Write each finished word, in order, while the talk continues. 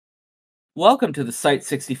Welcome to the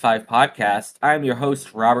Site-65 podcast. I'm your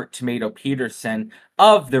host, Robert Tomato Peterson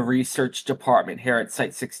of the Research Department here at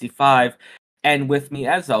Site-65. And with me,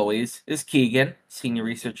 as always, is Keegan, Senior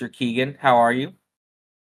Researcher Keegan. How are you?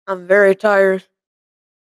 I'm very tired.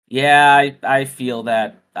 Yeah, I feel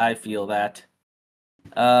that. I feel that.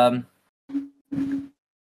 Um,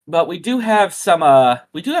 but we do have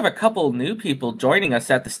a couple new people joining us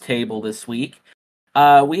at this table this week.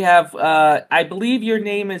 We have, I believe your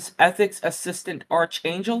name is Ethics Assistant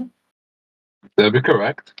Archangel. That'd be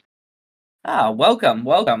correct.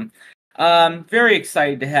 Welcome. Very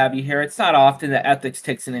excited to have you here. It's not often that ethics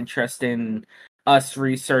takes an interest in us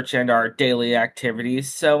research and our daily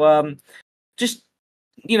activities. So, just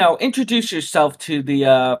introduce yourself to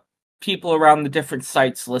the people around the different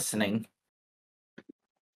sites listening.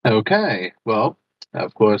 Okay. Well,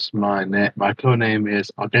 of course, my co-name is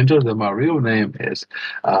Argento, and my real name is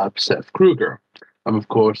Seth Kruger. I'm, of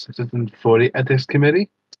course, assistant for the ethics committee.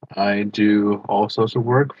 I do all sorts of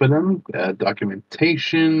work for them,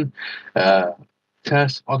 documentation, uh,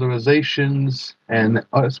 test authorizations, and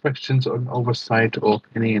inspections and oversight of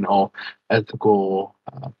any and all ethical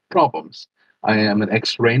problems. I am an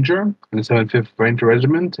ex-Ranger in the 75th Ranger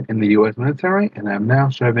Regiment in the U.S. military, and I'm now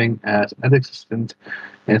serving as ethics assistant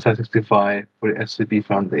in Site-65 for the SCP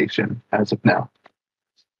Foundation as of now.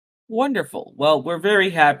 Wonderful. Well, we're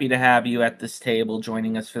very happy to have you at this table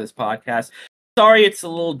joining us for this podcast. Sorry it's a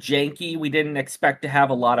little janky. We didn't expect to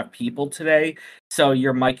have a lot of people today, so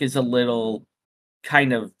your mic is a little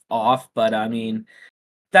kind of off, but I mean,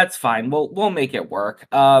 that's fine. We'll make it work.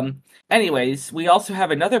 Anyways, we also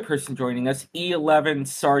have another person joining us, E11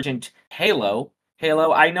 Sergeant Halo.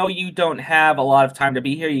 Halo, I know you don't have a lot of time to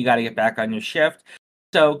be here. You got to get back on your shift.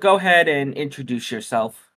 So go ahead and introduce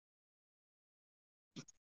yourself.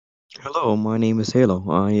 Hello, my name is Halo.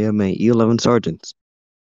 I am a E11 Sergeant.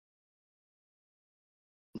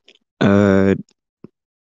 Uh,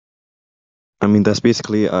 that's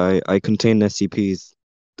basically I contain SCPs.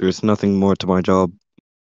 There's nothing more to my job.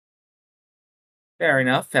 Fair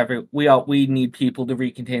enough. We need people to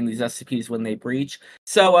recontain these SCPs when they breach.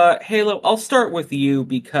 So, Halo, I'll start with you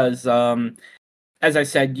because as I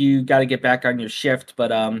said, you got to get back on your shift.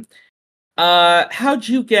 But how'd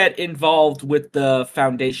you get involved with the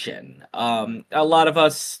foundation? A lot of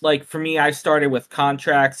us, like for me, I started with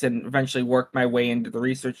contracts and eventually worked my way into the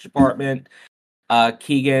research department.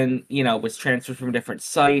 Keegan, was transferred from a different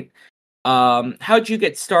site. How'd you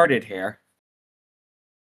get started here?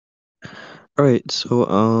 All right, so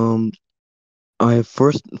I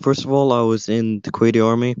first of all I was in the Kuwaiti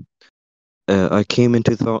Army. I came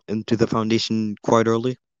into the foundation quite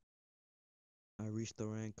early. I reached the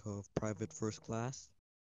rank of private first class,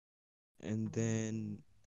 and then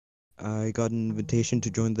I got an invitation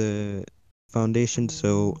to join the foundation,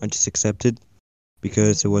 so I just accepted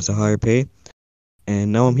because it was a higher pay,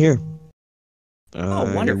 and now I'm here. Oh,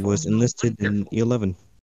 I wonderful. was enlisted in E11.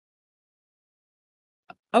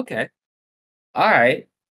 Okay. All right.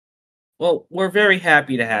 Well, we're very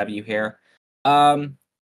happy to have you here. Um,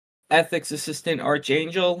 Ethics Assistant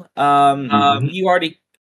Archangel. Mhm. You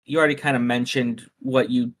already kind of mentioned what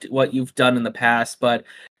you've done in the past, but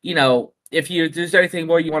if there's anything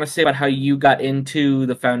more you want to say about how you got into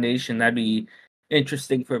the foundation, that'd be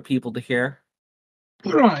interesting for people to hear.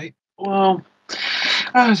 Right. Well,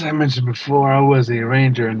 as I mentioned before, I was a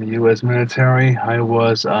ranger in the U.S. military. I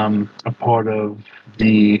was a part of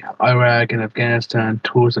the Iraq and Afghanistan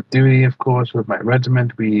tours of duty, of course, with my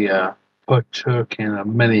regiment. We partook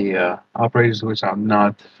in many operations which I'm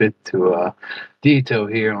not fit to detail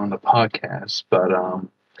here on the podcast. But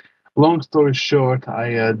long story short,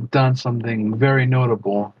 I done something very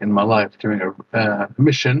notable in my life during a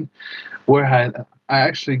mission where I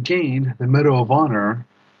actually gained the Medal of Honor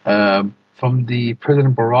from the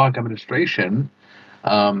President Barack administration.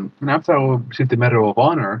 And after I received the Medal of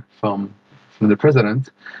Honor from the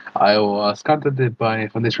president, I was contacted by a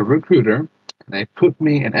foundation recruiter, and they put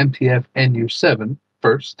me in MTF NU7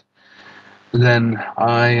 first. Then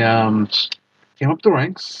I came up the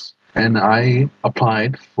ranks, and I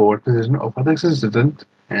applied for the position of ethics assistant,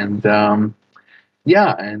 and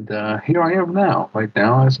yeah, and here I am now, right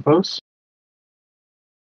now, I suppose.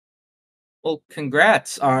 Well,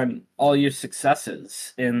 congrats on all your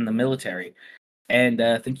successes in the military, and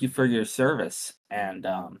thank you for your service. And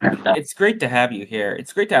it's great to have you here.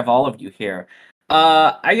 It's great to have all of you here.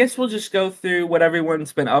 I guess we'll just go through what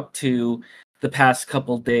everyone's been up to the past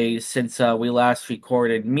couple days since we last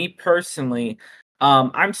recorded. Me personally,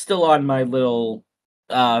 I'm still on my little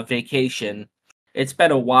vacation. It's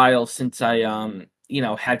been a while since I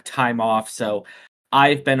had time off, so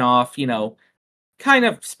I've been off, kind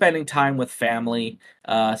of spending time with family,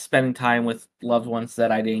 spending time with loved ones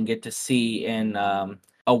that I didn't get to see in a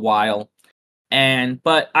while.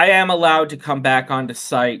 But I am allowed to come back onto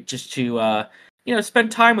site just to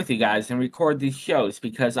spend time with you guys and record these shows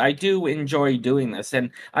because I do enjoy doing this,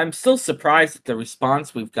 and I'm still surprised at the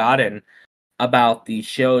response we've gotten about these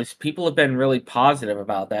shows. People have been really positive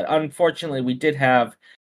about that. Unfortunately, we did have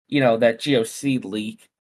that GOC leak,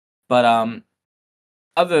 but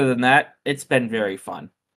other than that, it's been very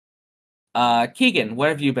fun. Keegan, what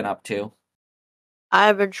have you been up to?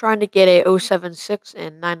 I've been trying to get a 076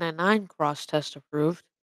 and 999 cross test approved.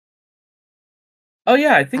 Oh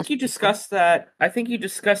yeah, I think That's you pretty fun. discussed that. I think you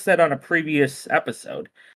discussed that on a previous episode.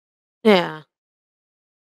 Yeah,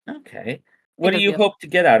 Okay. I What think do it'd you be hope to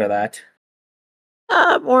get out of that?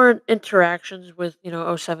 more interactions with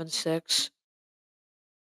 076,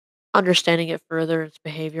 understanding it further, its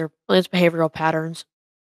behavior, its behavioral patterns,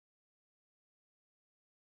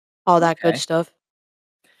 all that good Okay. stuff.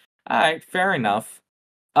 All right, fair enough.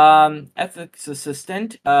 Ethics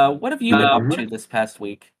assistant, what have you been up to this past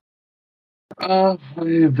week? I've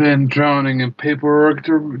been drowning in paperwork.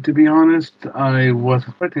 To be honest, I was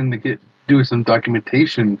expecting to do some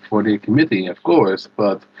documentation for the committee, of course,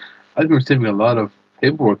 but I've been receiving a lot of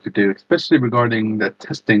paperwork to do, especially regarding the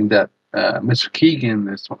testing that Mr. Keegan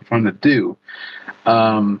is trying to do.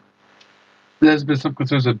 Um, there's been some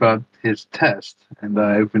concerns about his test, and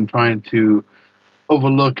I've been trying to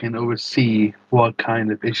overlook and oversee what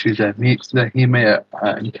kind of issues that he may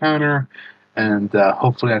encounter, and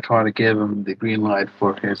hopefully I try to give him the green light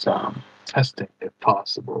for his testing if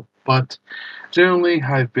possible. But generally,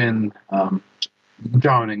 I've been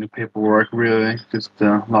drowning in paperwork. Really, just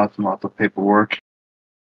lots and lots of paperwork.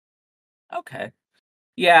 Okay.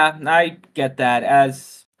 Yeah, I get that.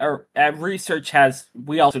 Research has,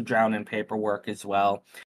 we also drown in paperwork as well.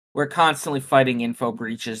 We're constantly fighting info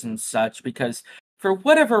breaches and such because, for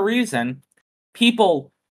whatever reason,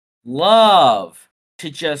 people love to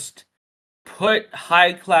just put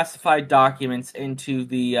high classified documents into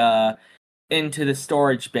the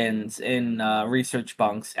storage bins in research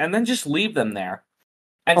bunks and then just leave them there.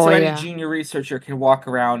 And Oh so any yeah, junior researcher can walk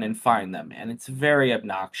around and find them, and it's very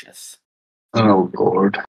obnoxious. Oh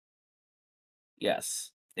Lord.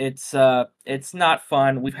 Yes. It's not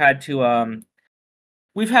fun. We've had to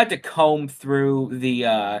comb through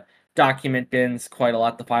the document bins quite a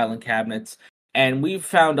lot, the filing cabinets, and we've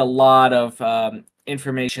found a lot of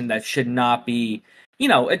information that should not be,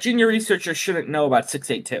 a junior researcher shouldn't know about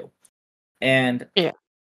 682. And yeah.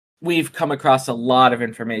 we've come across a lot of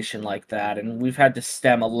information like that, and we've had to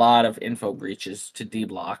stem a lot of info breaches to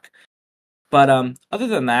deblock. But other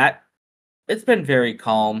than that, it's been very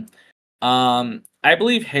calm. I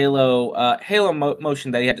believe Halo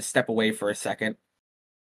motion that he had to step away for a second,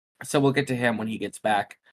 so we'll get to him when he gets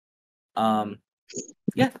back. Um,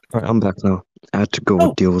 yeah. All right, I'm back now. I had to go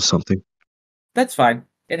Oh, deal with something. that's fine.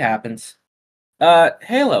 It happens.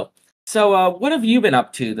 Halo. So, what have you been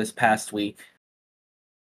up to this past week?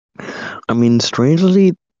 I mean,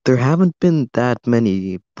 strangely, there haven't been that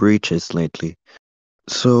many breaches lately.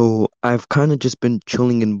 So I've kind of just been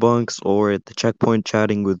chilling in bunks or at the checkpoint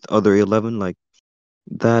chatting with other 11. Like,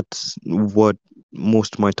 that's what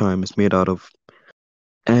most of my time is made out of.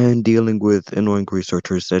 And dealing with annoying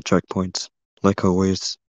researchers at checkpoints, like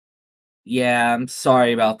always. Yeah, I'm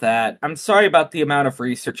sorry about that. I'm sorry about the amount of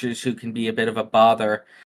researchers who can be a bit of a bother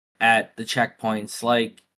at the checkpoints.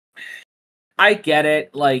 Like, I get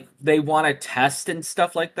it, like, they want to test and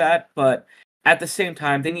stuff like that, but at the same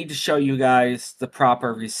time, they need to show you guys the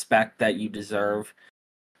proper respect that you deserve.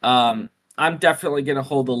 Um, I'm definitely going to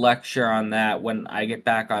hold a lecture on that when I get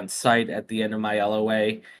back on site at the end of my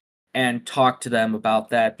LOA and talk to them about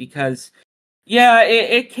that because yeah,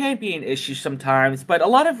 it can be an issue sometimes, but a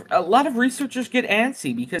lot of researchers get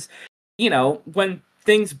antsy because when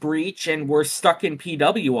things breach and we're stuck in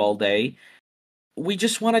PW all day, we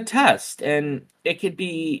just want to test, and it could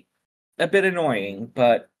be a bit annoying.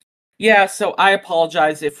 But yeah, so I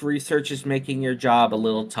apologize if research is making your job a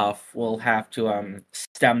little tough. We'll have to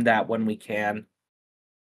stem that when we can.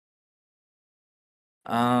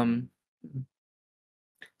 Um,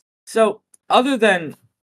 so other than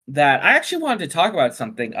that, I actually wanted to talk about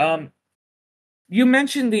something. You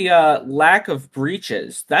mentioned the lack of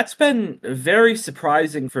breaches. That's been very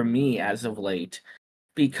surprising for me as of late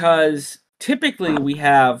because typically we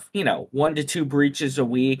have, 1 to 2 breaches a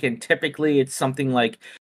week, and typically it's something like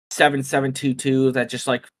 7722 that just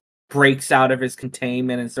like breaks out of his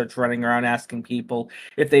containment and starts running around asking people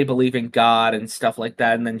if they believe in God and stuff like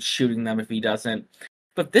that and then shooting them if he doesn't.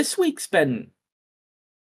 But this week's been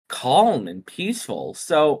calm and peaceful.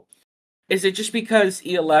 So Is it just because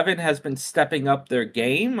E11 has been stepping up their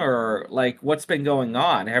game, or like what's been going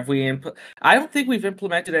on? Have we I don't think we've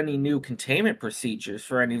implemented any new containment procedures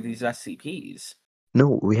for any of these SCPs.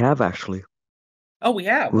 No, we have actually. Oh, we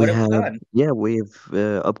have. What We have we have, done? yeah, we've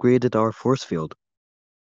upgraded our force field.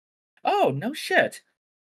 Oh, no shit.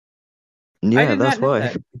 I Yeah, did not that's know why.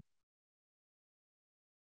 that.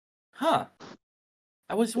 Huh.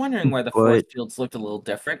 I was wondering why the force But fields looked a little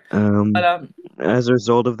different. But um, as a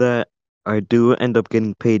result of that, I do end up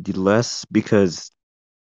getting paid less because,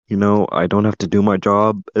 I don't have to do my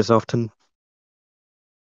job as often.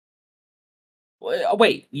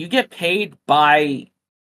 wait, you get paid by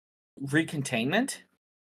recontainment?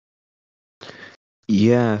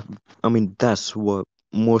 Yeah, I mean, that's what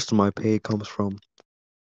most of my pay comes from.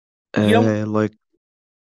 You don't Like,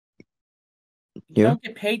 you yeah, don't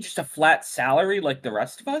get paid just a flat salary like the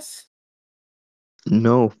rest of us?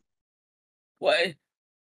 no, What?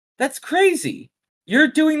 That's crazy. You're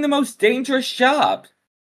doing the most dangerous job.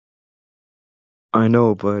 I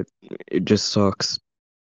know, but it just sucks.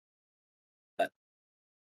 Uh,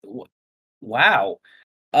 w- Wow.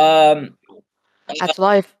 Um, That's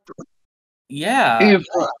life. yeah. If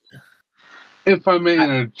If I may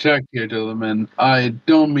interject here, gentlemen, I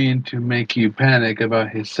don't mean to make you panic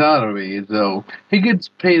about his salary, though he gets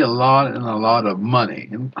paid a lot and a lot of money,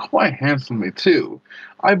 and quite handsomely too.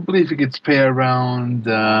 I believe he gets paid around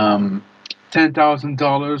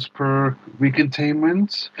 $10,000 per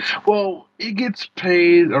recontainment. Well, he gets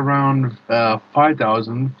paid around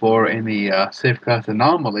 5,000 for any safe class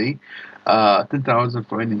anomaly, 10,000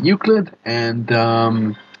 for any Euclid, and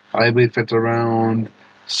I believe it's around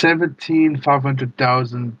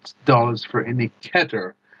 $17,500 for any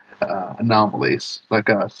Keter anomalies, like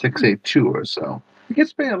a 682 or so. He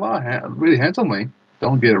gets paid a lot, really handsomely.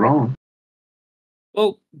 Don't get it wrong.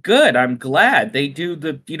 Well, good. I'm glad they do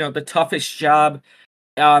the toughest job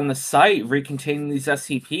on the site recontaining these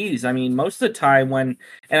SCPs. I mean, most of the time when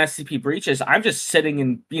an SCP breaches, I'm just sitting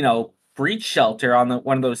in, breach shelter on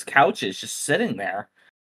one of those couches, just sitting there.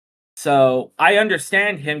 So I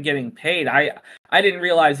understand him getting paid. I didn't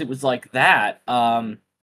realize it was like that. Yeah,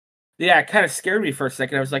 it kind of scared me for a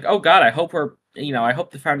second. I was like, oh god, I hope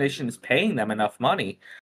the foundation is paying them enough money.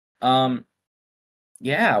 Um,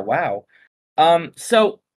 yeah, wow.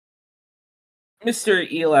 So Mr.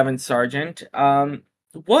 E11 Sergeant,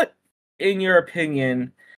 what, in your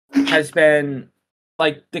opinion, has been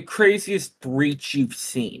like the craziest breach you've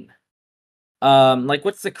seen? Like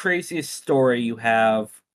what's the craziest story you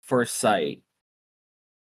have for a site?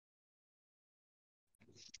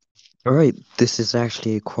 All right, this is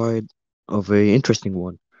actually quite of a interesting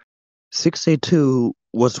one. 682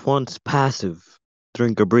 was once passive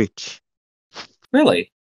during a breach.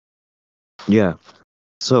 Really? Yeah,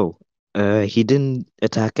 so he didn't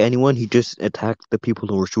attack anyone, he just attacked the people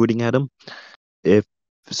who were shooting at him. If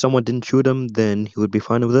someone didn't shoot him, then he would be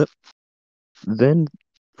fine with it. Then,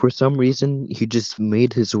 for some reason, he just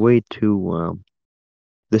made his way to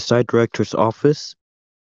the site director's office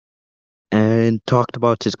and talked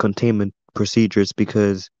about his containment procedures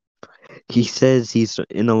because he says he's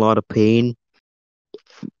in a lot of pain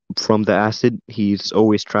from the acid he's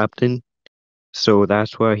always trapped in. So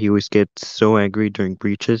that's why he always gets so angry during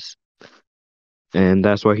breaches, and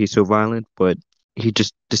that's why he's so violent. But he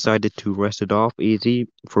just decided to rest it off easy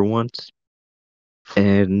for once.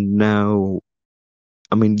 And now,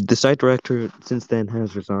 I mean, the site director since then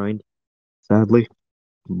has resigned, sadly.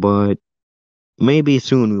 But maybe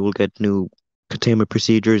soon we will get new containment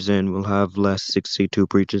procedures and we'll have less 62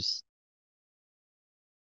 breaches.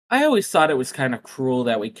 I always thought it was kind of cruel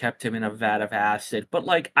that we kept him in a vat of acid, but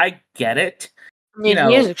like I get it. I You mean,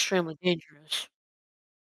 he is know, extremely dangerous.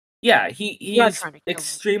 yeah, We are he's trying to kill him.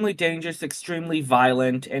 extremely dangerous, extremely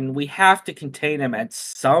violent, and we have to contain him at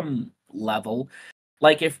some level.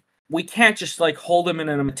 Like if we can't just like hold him in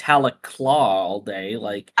a metallic claw all day,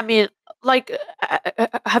 like I mean, like,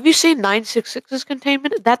 have you seen 966's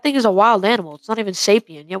containment? That thing is a wild animal. It's not even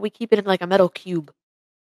sapient, yet we keep it in like a metal cube.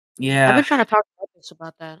 I've been yeah. trying to talk to Marcus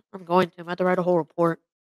about that. I'm going to. I have to write a whole report.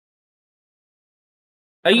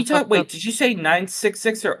 Are Kind you of talking? fucked Wait, up. did you say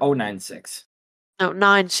 966 or 096? No,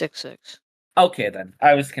 966. Okay, then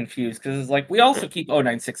I was confused because it's like we also keep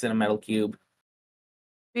 096 in a metal cube. To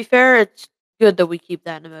be fair, it's good that we keep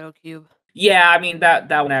that in a metal cube. Yeah, I mean that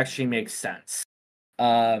one actually makes sense.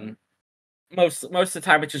 Um, most of the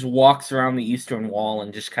time it just walks around the eastern wall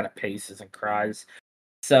and just kind of paces and cries.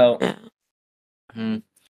 So, Yeah. hmm.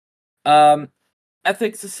 um,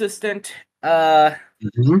 ethics assistant, uh,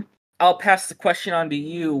 Mhm. I'll pass the question on to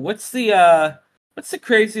you. What's the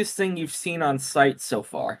craziest thing you've seen on site so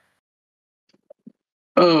far?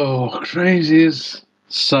 Oh, craziest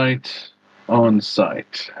sight on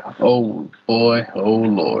site. Oh boy, oh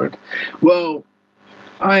lord. Well,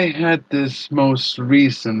 I had this most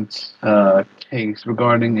recent case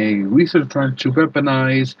regarding a researcher trying to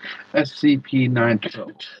weaponize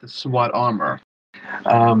SCP-912, the SWAT armor.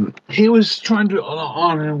 He was trying to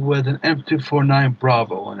arm him with an M249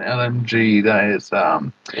 Bravo, an LMG that is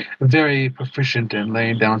very proficient in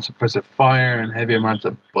laying down suppressive fire and heavy amounts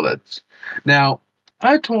of bullets. Now,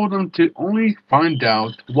 I told him to only find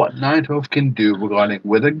out what 912 can do regarding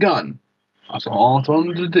with a gun. That's all I told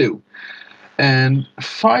him to do. And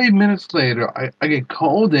 5 minutes later, I get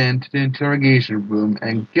called in to the interrogation room,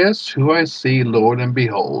 and guess who I see, Lord and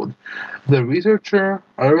behold? The researcher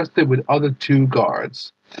arrested with other two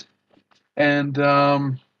guards. And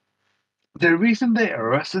the reason they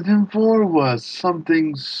arrested him for was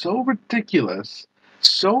something so ridiculous,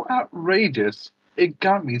 so outrageous, it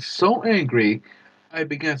got me so angry, I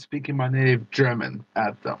began speaking my native German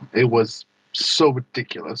at them. It was so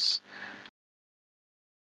ridiculous.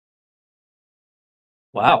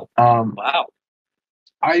 Wow. Wow.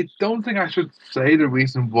 I don't think I should say the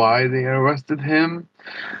reason why they arrested him,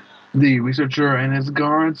 the researcher and his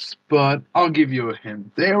guards, but I'll give you a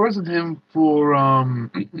hint. They arrested him for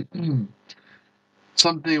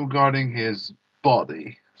something regarding his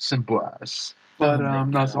body. Simple as. But Oh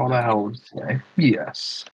my that's all god. I would say.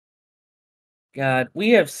 Yes. God,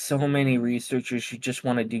 we have so many researchers who just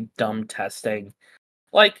want to do dumb testing.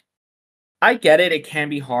 Like, I get it, it can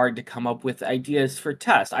be hard to come up with ideas for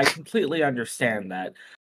tests. I completely understand that.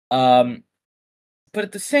 Um, but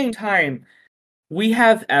at the same time, we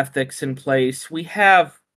have ethics in place, we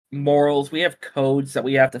have morals, we have codes that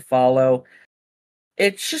we have to follow.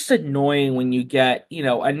 It's just annoying when you get,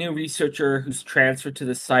 a new researcher who's transferred to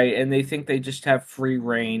the site and they think they just have free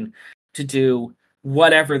reign to do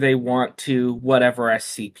whatever they want to whatever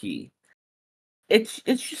SCP. It's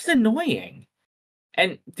just annoying.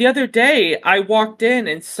 And the other day I walked in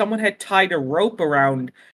and someone had tied a rope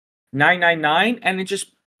around 999 and it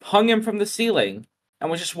just hung him from the ceiling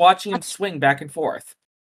and was just watching him swing back and forth.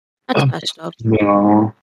 That's messed up.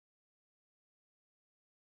 No.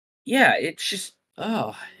 Yeah, it's just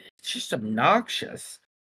obnoxious.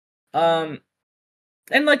 Um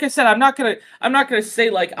and like I said, I'm not gonna say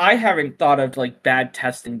like I haven't thought of like bad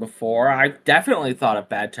testing before. I've definitely thought of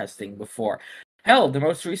bad testing before. Hell, the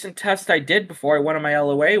most recent test I did before I went on my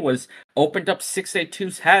LOA was opened up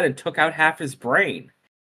 682's head and took out half his brain.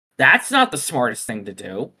 That's not the smartest thing to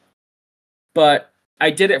do, but I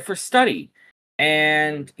did it for study.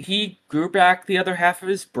 And he grew back the other half of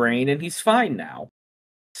his brain and he's fine now.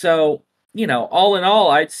 So, all in all,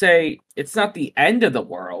 I'd say it's not the end of the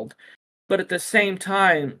world, but at the same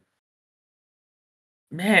time,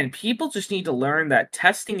 man, people just need to learn that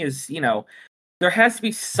testing is, there has to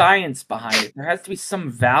be science behind it. There has to be some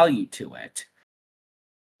value to it.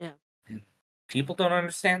 Yeah. And people don't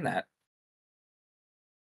understand that.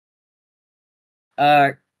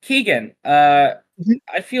 Keegan, Mhm.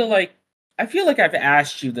 I feel like I've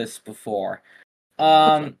asked you this before.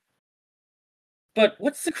 What's up? But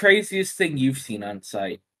what's the craziest thing you've seen on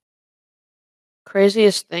site?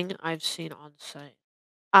 Craziest thing I've seen on site.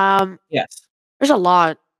 Um, Yes. there's a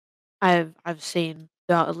lot I've seen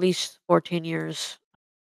throughout at least 14 years.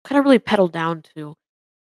 Kind of really pedaled down to.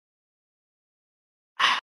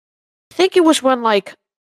 I think it was when like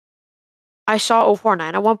I saw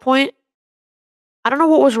 049 at one point. I don't know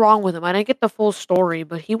what was wrong with him. I didn't get the full story,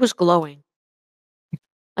 but he was glowing.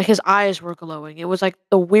 Like his eyes were glowing. It was like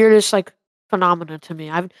the weirdest like phenomena to me.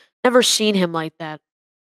 I've never seen him like that.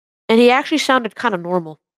 And he actually sounded kind of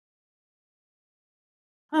normal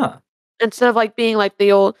Huh. instead of like being like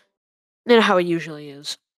the old, how he usually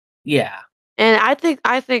is. Yeah. And I think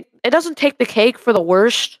it doesn't take the cake for the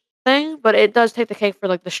worst thing, but it does take the cake for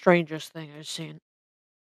like the strangest thing I've seen.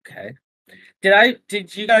 Okay.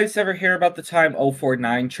 Did you guys ever hear about the time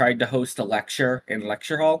 049 tried to host a lecture in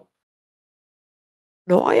lecture hall?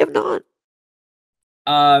 No, I have not.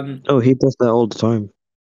 Um, Oh, he does that all the time.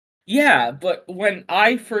 yeah, but when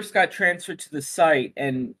I first got transferred to the site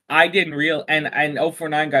and I didn't real and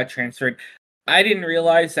 049 got transferred, I didn't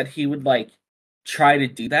realize that he would like try to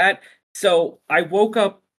do that. So I woke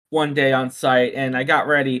up one day on site and I got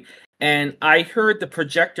ready and I heard the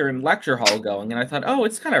projector in lecture hall going and I thought, "Oh,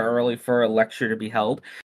 it's kind of early for a lecture to be held."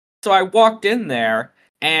 So I walked in there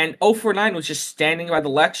and 049 was just standing by the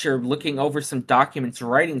lecture looking over some documents,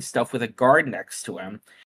 writing stuff with a guard next to him.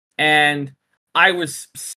 And I was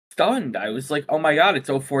stunned. I was like, "Oh my god, it's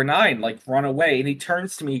 049, like run away." And he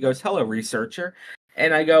turns to me, he goes, "Hello, researcher."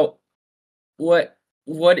 And I go, "What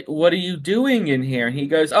what are you doing in here? And he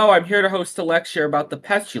goes, oh, I'm here to host a lecture about the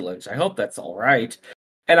pestilence. I hope that's all right.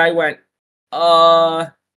 And I went,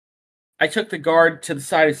 I took the guard to the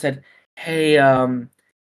side and said, hey,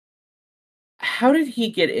 how did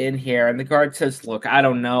he get in here? And the guard says, look, I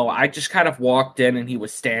don't know. I just kind of walked in and he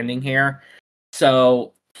was standing here.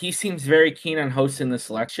 So he seems very keen on hosting this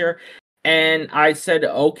lecture. And I said,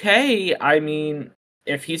 okay, I mean,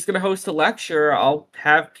 if he's going to host a lecture, I'll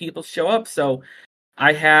have people show up. So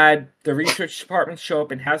I had the research department show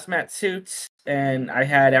up in hazmat suits, and I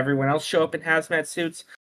had everyone else show up in hazmat suits.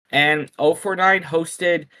 And 049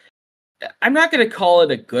 hosted, I'm not going to call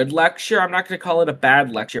it a good lecture. I'm not going to call it a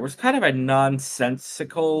bad lecture. It was kind of a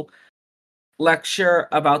nonsensical lecture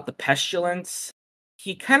about the pestilence.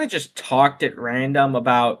 He kind of just talked at random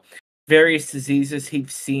about various diseases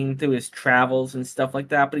he'd seen through his travels and stuff like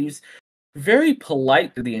that, but he was very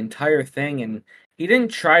polite through the entire thing, and he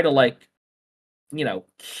didn't try to, like,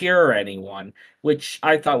 cure anyone, which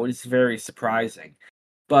I thought was very surprising.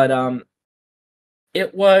 But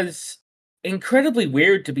it was incredibly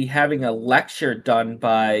weird to be having a lecture done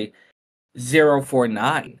by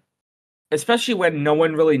 049, especially when no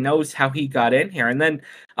one really knows how he got in here. And then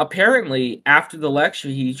apparently after the lecture,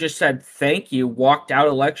 he just said thank you, walked out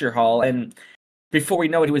of lecture hall, and before we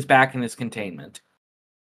know it, he was back in his containment.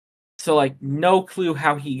 So, like, no clue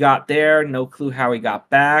how he got there, no clue how he got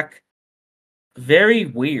back. Very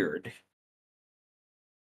weird.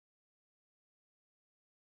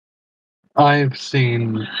 I've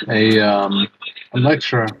seen a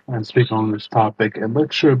lecture, and speak on this topic, a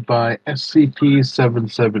lecture by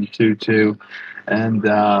SCP-7722,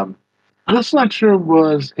 and this lecture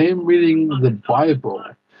was him reading the Bible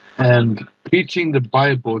and preaching the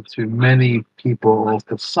Bible to many people of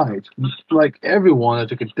the site, like everyone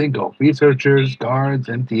that you could think of, researchers, guards,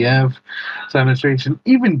 NTF, administration,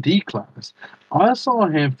 even D class. I saw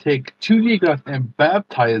him take two D class and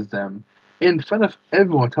baptize them in front of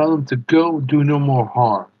everyone, tell them to go do no more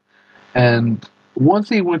harm. And once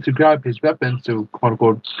he went to grab his weapons to quote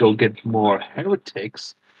unquote go get more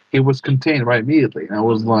heretics, he was contained right immediately. And I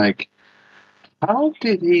was like, how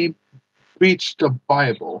did he preach the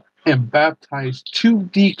Bible and baptize two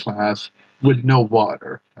D class with no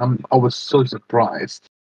water? I was so surprised.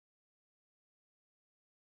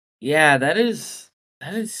 Yeah, that is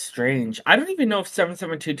strange. I don't even know if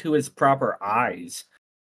 7722 has proper eyes.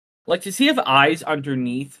 Like, does he have eyes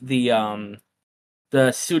underneath the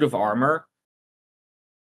suit of armor?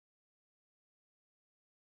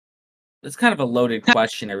 That's kind of a loaded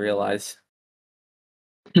question, I realize.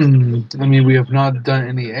 I mean, we have not done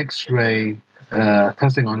any X-ray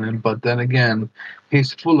testing on him, but then again,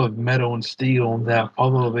 he's full of metal and steel that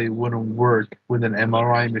probably wouldn't work with an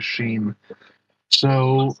MRI machine.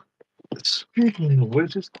 So, speaking of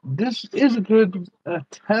which, this is a good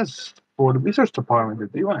test for the research department to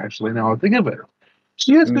do. Actually, now I think of it,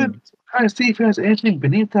 she has good trying to see if he has anything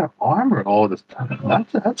beneath that armor all this time.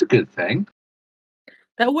 That's a good thing.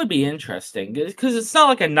 That would be interesting, because it's not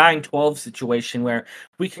like a 912 situation where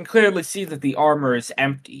we can clearly see that the armor is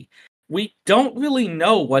empty. We don't really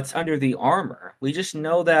know what's under the armor. We just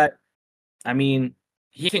know that, I mean,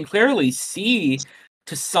 he can clearly see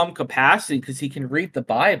to some capacity because he can read the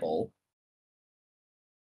Bible.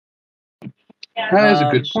 That is a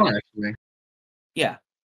good point, actually. Yeah.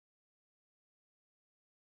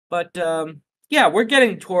 But, yeah, we're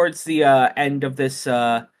getting towards the end of this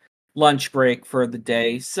lunch break for the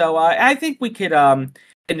day. So I think we could end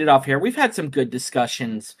it off here. We've had some good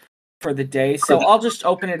discussions for the day. So I'll just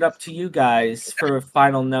open it up to you guys for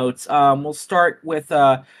final notes. We'll start with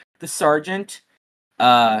the Sergeant.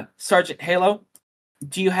 Sergeant Halo,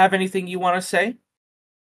 do you have anything you want to say?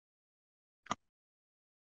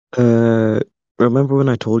 Remember when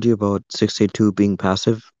I told you about 682 being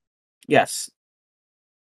passive? Yes.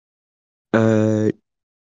 I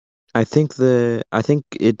think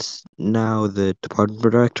it's now the department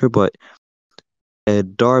director, but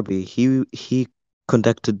Darby, he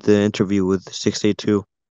conducted the interview with 682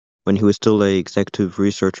 when he was still a executive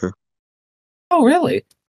researcher. Oh, really?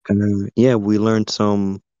 Yeah, we learned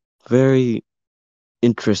some very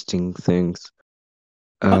interesting things.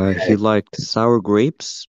 He liked sour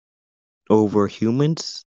grapes over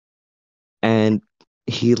humans, and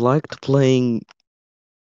he liked playing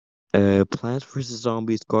Plants vs.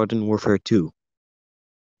 Zombies Garden Warfare 2.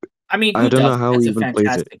 I mean, I who don't know doesn't? how It's he a even plays it.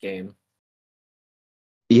 fantastic game.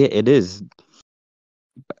 Yeah, it is.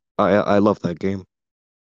 I love that game.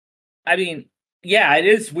 I mean, yeah, it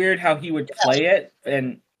is weird how he would play it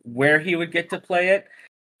and where he would get to play it.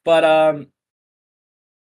 But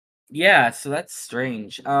yeah, so that's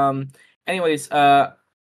strange. Anyways,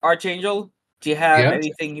 Archangel, Do you have Yes.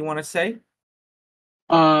 anything you want to say?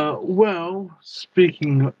 Well,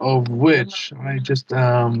 speaking of which, I just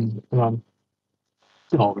oh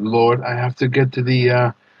Lord, I have to get to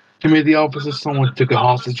the committee offices. Someone took a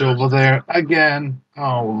hostage over there again.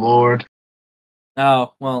 Oh Lord.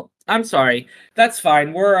 Oh, well, I'm sorry. That's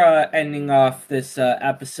fine. We're ending off this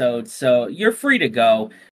episode, so you're free to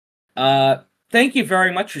go. Thank you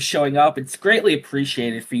very much for showing up. It's greatly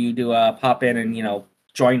appreciated for you to pop in and,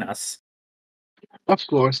 join us. Of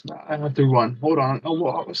course, I have to run. Hold on.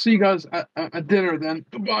 I'll see you guys at dinner then.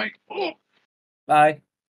 Goodbye. Oh. Bye.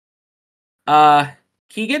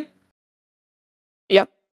 Keegan? Yep.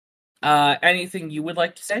 Anything you would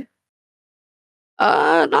like to say?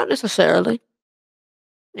 Not necessarily.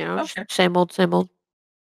 Just Okay. same old, same old.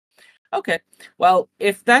 Okay. Well,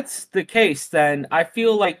 if that's the case, then I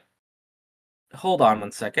feel like... Hold on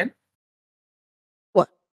 1 second. What?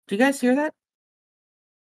 Do you guys hear that?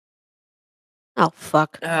 Oh,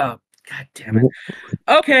 fuck. Oh, god damn it.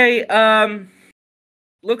 Okay,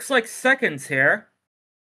 looks like Second's here.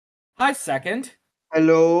 Hi, Second.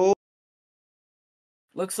 Hello.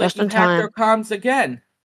 Looks like Just you in hacked our time. comms again.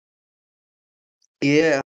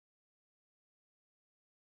 Yeah.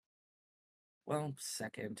 Well,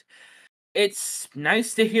 Second. It's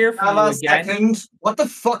nice to hear from you Anna, again. second. What the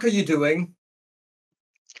fuck are you doing?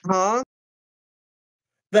 Huh?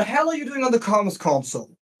 The hell are you doing on the comms console?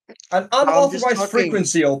 An I'm just unauthorized talking.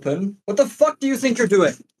 frequency open? What the fuck do you think you're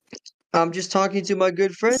doing? I'm just talking to my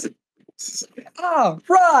good friend. Ah,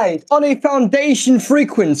 right, on a foundation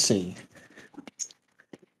frequency.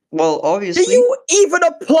 Well, Do obviously. you even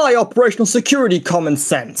apply operational security common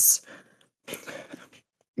sense?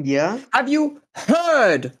 Yeah. Have you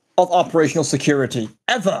heard of operational security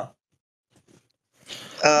ever?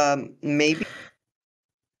 Maybe.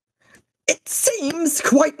 It seems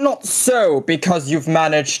quite not so, because you've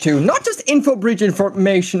managed to not just info breach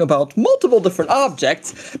information about multiple different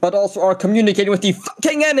objects, but also are communicating with the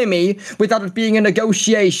fucking enemy without it being a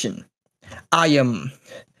negotiation. I am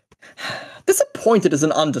disappointed is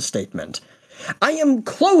an understatement. I am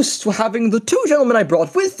close to having the two gentlemen I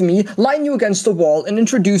brought with me line you against the wall and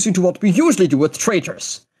introduce you to what we usually do with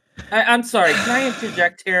traitors. I'm sorry, can I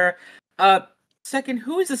interject here? Second,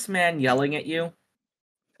 who is this man yelling at you?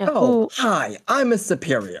 Yeah, Oh, who? hi, I'm a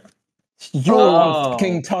superior. You're Oh. on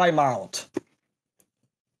fucking timeout.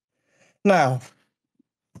 Now,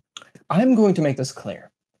 I'm going to make this clear.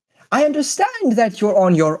 I understand that you're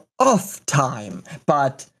on your off time,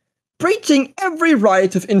 but breaching every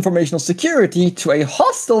right of informational security to a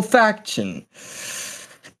hostile faction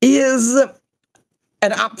is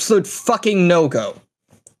an absolute fucking no-go.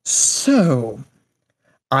 So,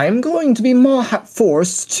 I'm going to be more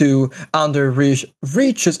forced to, under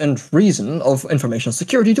reaches and reason of informational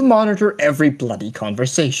security, to monitor every bloody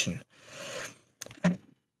conversation.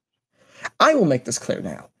 I will make this clear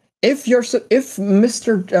now. If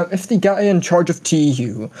the guy in charge of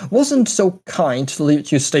TU wasn't so kind to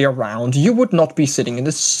let you stay around, you would not be sitting in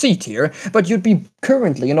this seat here, but you'd be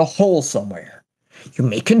currently in a hole somewhere. You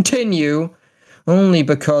may continue, only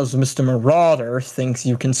because Mr. Marauder thinks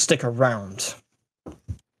you can stick around.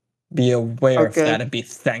 Be aware of that and be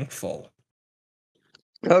thankful.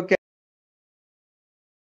 Okay.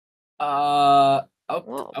 Okay.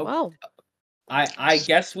 Well, I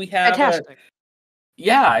guess we have fantastic.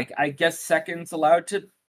 I guess Second's allowed to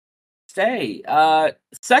stay.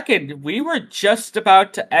 Second, we were just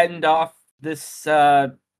about to end off this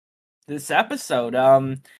this episode.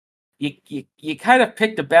 You kind of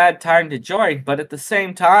picked a bad time to join, but at the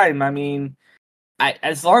same time, I mean,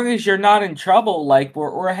 as long as you're not in trouble, like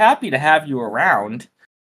we're happy to have you around.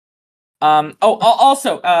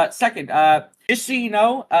 Also, Second, just so you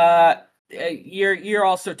know, you're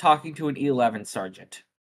also talking to an E11 sergeant.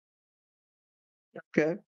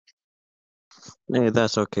 Okay. Hey,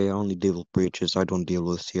 that's okay. I only deal with breaches. I don't deal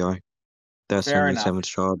with CI. That's Fair only enough. 7's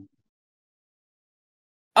job.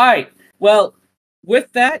 Alright, well,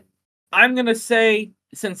 with that, I'm gonna say,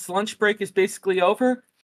 since lunch break is basically over,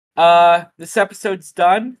 this episode's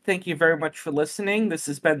done. Thank you very much for listening. This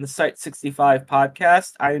has been the Site-65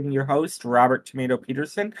 podcast. I am your host, Robert Tomato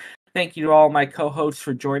Peterson. Thank you to all my co-hosts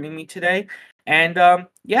for joining me today. And,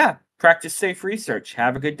 yeah, practice safe research.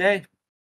 Have a good day.